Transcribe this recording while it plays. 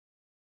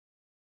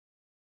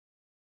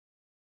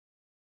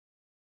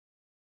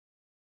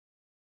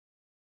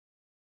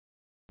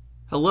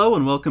Hello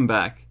and welcome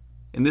back.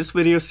 In this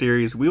video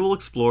series, we will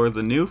explore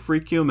the new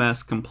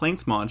FreeQMS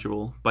Complaints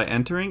module by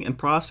entering and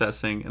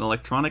processing an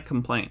electronic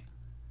complaint.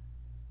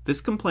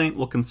 This complaint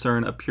will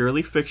concern a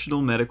purely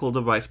fictional medical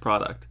device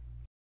product.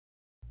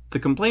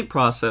 The complaint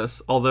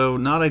process, although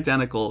not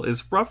identical,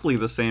 is roughly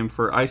the same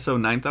for ISO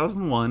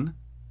 9001,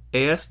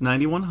 AS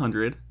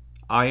 9100,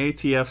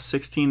 IATF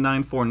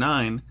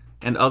 16949,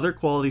 and other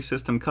quality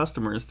system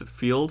customers that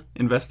field,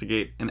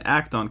 investigate, and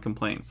act on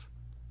complaints.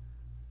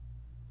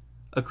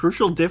 A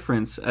crucial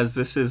difference, as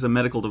this is a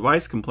medical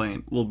device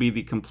complaint, will be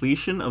the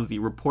completion of the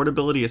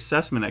reportability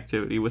assessment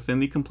activity within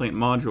the complaint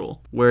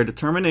module, where a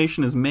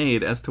determination is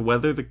made as to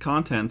whether the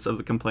contents of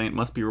the complaint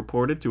must be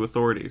reported to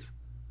authorities.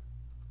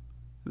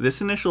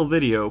 This initial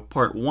video,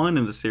 part 1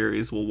 in the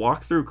series, will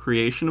walk through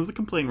creation of the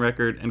complaint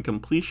record and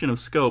completion of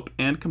scope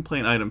and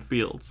complaint item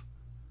fields.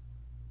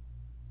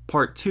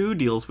 Part 2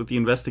 deals with the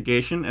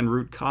investigation and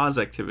root cause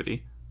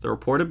activity, the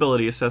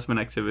reportability assessment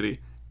activity,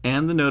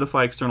 and the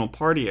notify external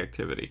party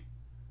activity.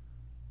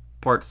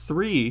 Part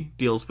 3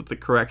 deals with the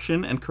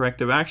correction and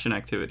corrective action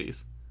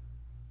activities.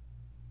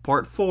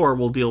 Part 4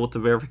 will deal with the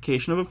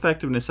verification of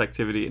effectiveness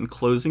activity and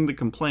closing the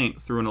complaint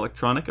through an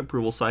electronic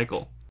approval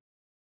cycle.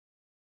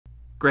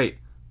 Great,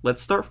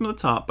 let's start from the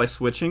top by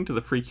switching to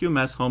the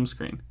FreeQMS home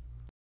screen.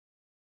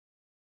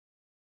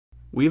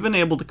 We've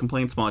enabled the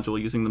complaints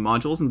module using the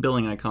modules and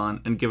billing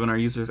icon and given our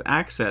users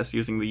access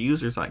using the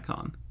users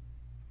icon.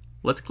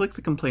 Let's click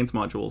the complaints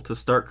module to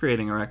start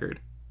creating a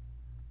record.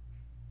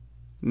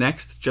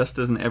 Next, just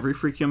as in every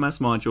FreeQMS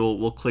module,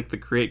 we'll click the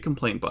Create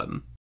Complaint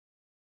button.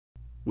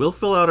 We'll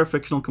fill out our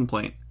fictional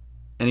complaint.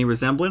 Any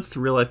resemblance to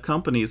real-life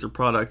companies or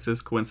products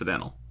is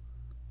coincidental.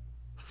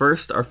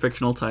 First, our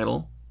fictional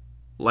title,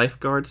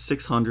 Lifeguard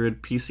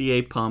 600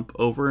 PCA pump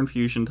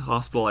over-infusion to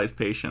hospitalized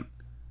patient.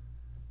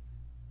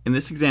 In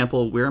this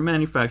example, we're a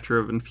manufacturer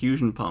of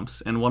infusion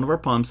pumps, and one of our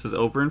pumps has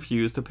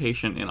over-infused a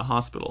patient in a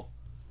hospital.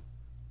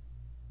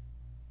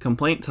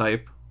 Complaint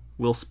type,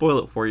 we'll spoil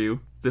it for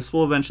you. This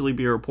will eventually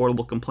be a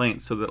reportable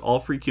complaint so that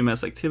all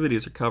FreeQMS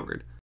activities are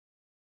covered.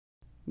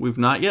 We've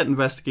not yet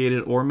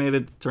investigated or made a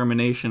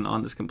determination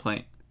on this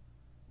complaint.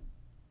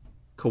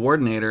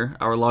 Coordinator,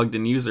 our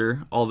logged-in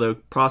user, although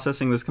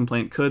processing this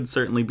complaint could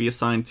certainly be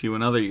assigned to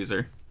another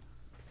user.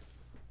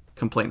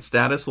 Complaint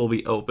status will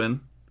be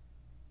open.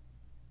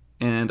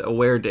 And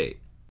aware date.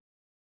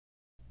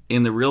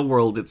 In the real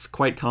world, it's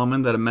quite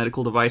common that a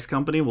medical device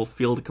company will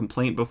field a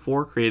complaint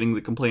before creating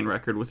the complaint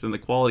record within the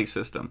quality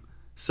system.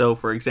 So,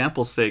 for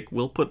example's sake,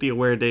 we'll put the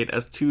aware date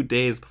as 2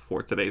 days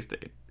before today's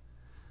date.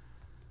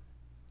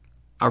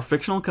 Our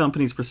fictional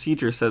company's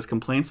procedure says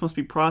complaints must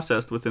be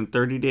processed within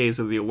 30 days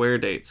of the aware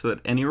date so that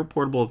any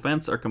reportable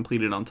events are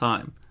completed on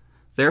time.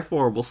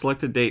 Therefore, we'll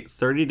select a date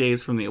 30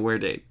 days from the aware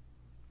date.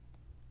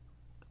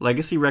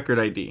 Legacy Record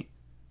ID.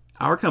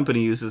 Our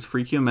company uses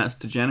FreeQMS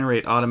to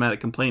generate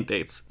automatic complaint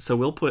dates, so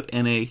we'll put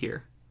NA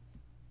here.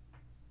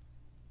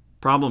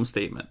 Problem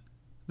statement.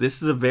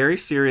 This is a very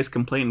serious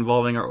complaint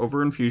involving our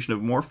overinfusion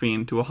of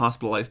morphine to a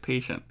hospitalized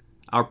patient.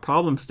 Our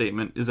problem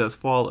statement is as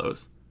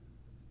follows.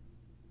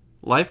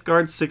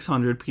 Lifeguard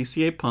 600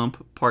 PCA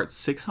pump, part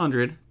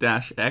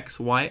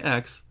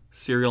 600-XYX,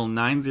 serial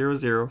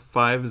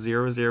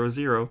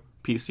 9005000,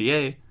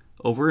 PCA,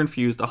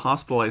 overinfused a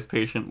hospitalized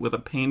patient with a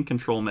pain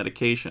control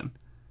medication.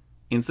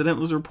 Incident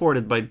was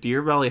reported by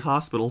Deer Valley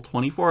Hospital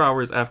 24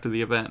 hours after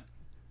the event.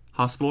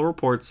 Hospital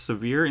reports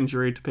severe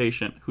injury to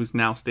patient who's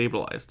now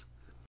stabilized.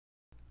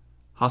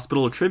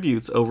 Hospital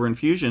attributes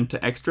overinfusion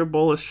to extra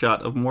bolus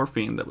shot of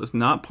morphine that was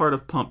not part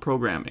of pump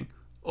programming.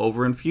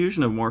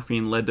 Overinfusion of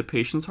morphine led to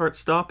patient's heart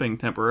stopping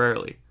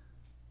temporarily.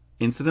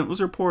 Incident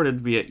was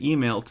reported via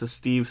email to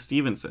Steve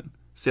Stevenson,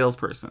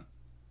 salesperson.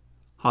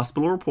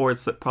 Hospital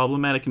reports that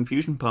problematic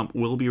infusion pump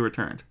will be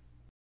returned.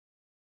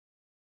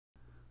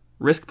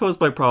 Risk posed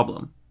by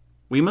problem.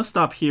 We must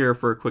stop here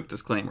for a quick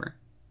disclaimer.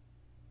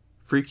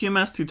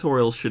 FreeQMS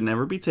tutorials should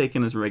never be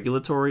taken as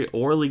regulatory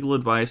or legal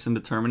advice in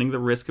determining the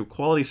risk of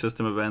quality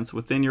system events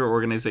within your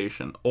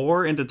organization,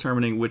 or in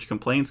determining which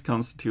complaints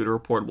constitute a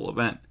reportable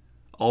event.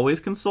 Always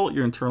consult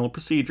your internal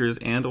procedures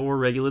and/or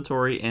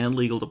regulatory and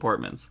legal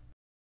departments.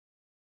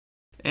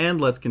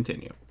 And let's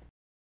continue.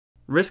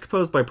 Risk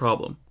posed by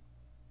problem.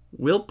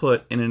 We'll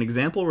put in an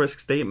example risk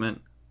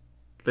statement,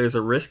 there's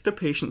a risk to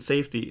patient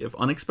safety if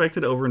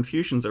unexpected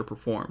overinfusions are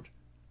performed.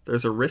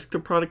 There's a risk to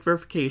product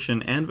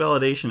verification and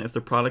validation if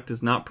the product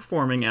is not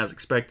performing as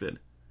expected.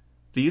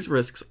 These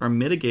risks are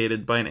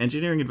mitigated by an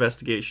engineering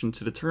investigation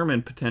to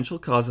determine potential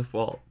cause of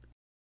fault.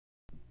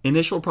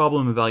 Initial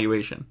problem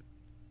evaluation.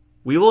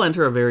 We will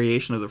enter a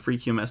variation of the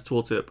FreeQMS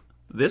tooltip.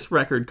 This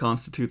record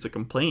constitutes a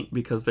complaint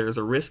because there is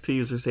a risk to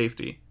user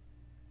safety.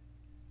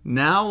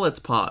 Now let's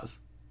pause.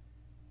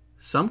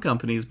 Some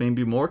companies may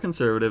be more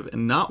conservative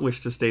and not wish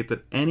to state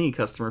that any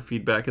customer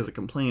feedback is a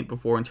complaint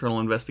before internal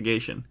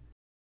investigation.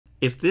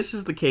 If this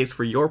is the case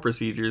for your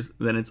procedures,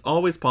 then it's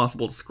always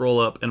possible to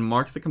scroll up and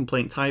mark the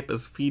complaint type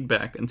as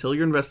feedback until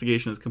your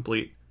investigation is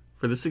complete.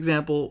 For this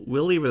example,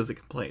 we'll leave it as a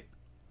complaint.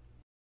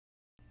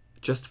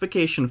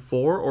 Justification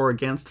for or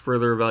against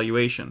further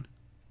evaluation.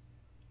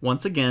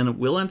 Once again,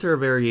 we'll enter a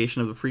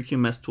variation of the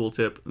FreeQMS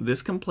tooltip.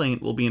 This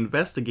complaint will be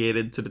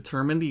investigated to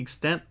determine the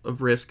extent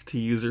of risk to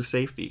user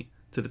safety,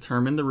 to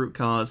determine the root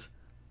cause,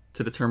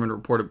 to determine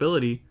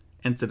reportability,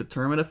 and to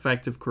determine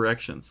effective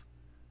corrections.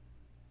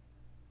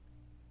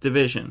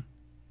 Division.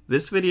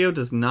 This video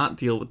does not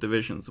deal with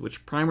divisions,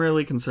 which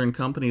primarily concern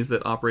companies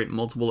that operate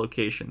multiple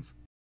locations.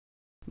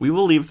 We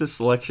will leave this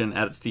selection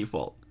at its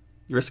default.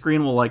 Your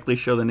screen will likely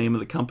show the name of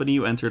the company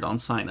you entered on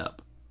sign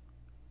up.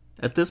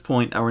 At this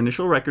point, our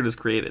initial record is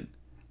created.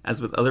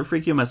 As with other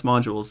FreeQMS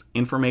modules,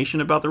 information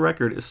about the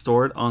record is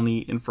stored on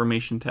the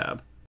Information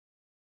tab.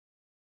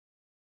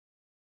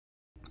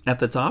 At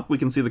the top, we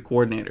can see the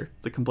coordinator,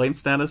 the complaint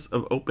status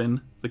of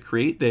open, the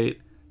create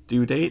date,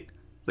 due date,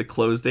 the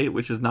close date,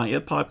 which is not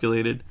yet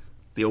populated,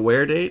 the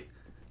aware date,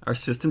 our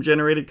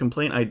system-generated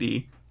complaint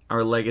ID,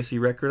 our legacy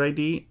record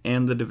ID,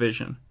 and the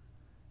division.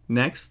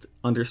 Next,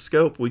 under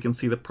Scope, we can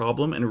see the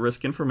problem and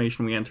risk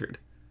information we entered.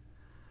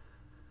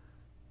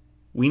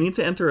 We need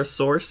to enter a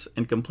source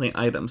and complaint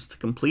items to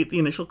complete the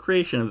initial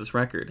creation of this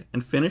record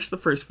and finish the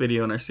first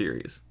video in our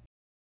series.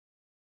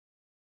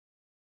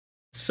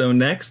 So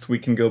next, we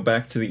can go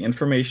back to the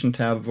Information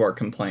tab of our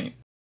complaint.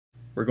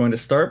 We're going to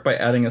start by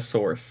adding a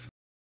source.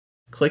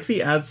 Click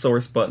the Add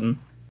Source button.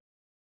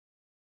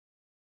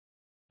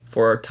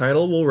 For our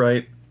title, we'll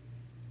write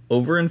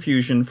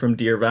Overinfusion from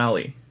Deer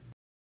Valley.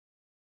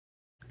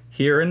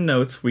 Here in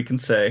Notes, we can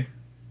say,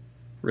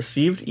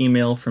 Received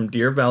email from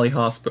Deer Valley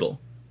Hospital,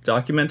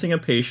 documenting a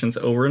patient's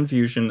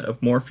overinfusion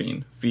of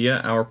morphine via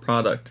our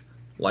product,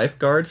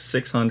 Lifeguard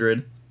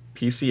 600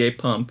 PCA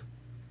pump,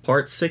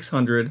 Part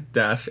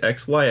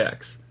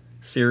 600-XYX,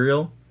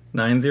 serial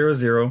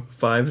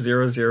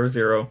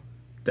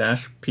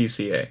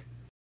 9005000-PCA.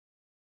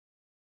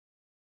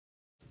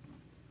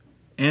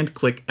 And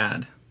click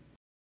Add.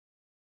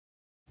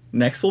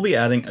 Next, we'll be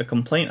adding a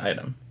complaint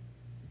item.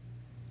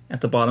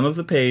 At the bottom of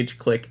the page,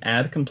 click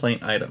Add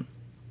Complaint Item.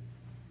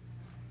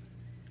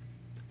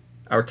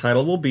 Our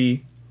title will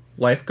be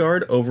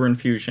Lifeguard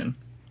Overinfusion.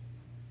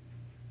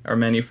 Our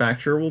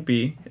manufacturer will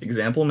be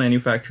Example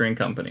Manufacturing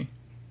Company.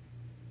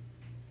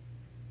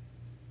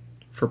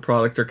 For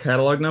product or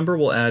catalog number,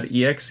 we'll add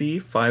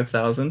EXE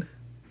 5000.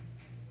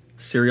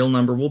 Serial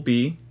number will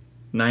be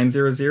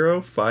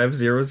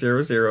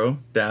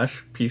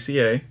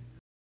 9005000-PCA.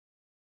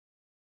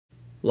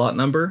 Lot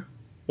number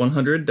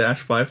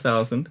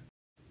 100-5000.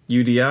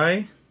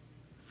 UDI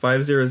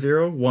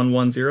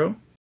 500110.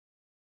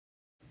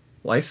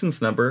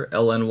 License number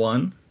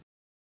LN1.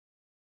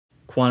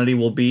 Quantity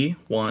will be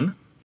 1.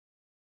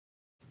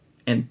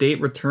 And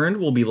date returned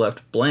will be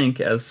left blank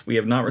as we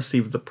have not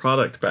received the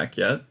product back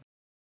yet.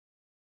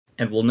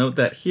 And we'll note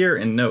that here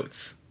in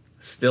Notes,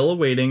 still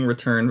awaiting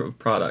return of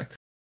product.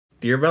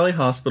 Deer Valley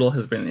Hospital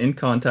has been in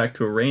contact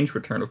to arrange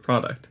return of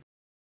product.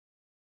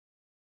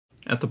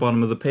 At the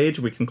bottom of the page,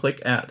 we can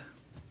click Add.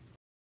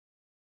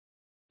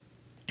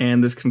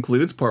 And this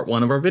concludes part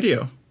 1 of our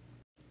video.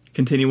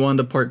 Continue on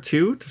to part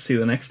 2 to see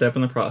the next step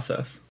in the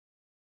process.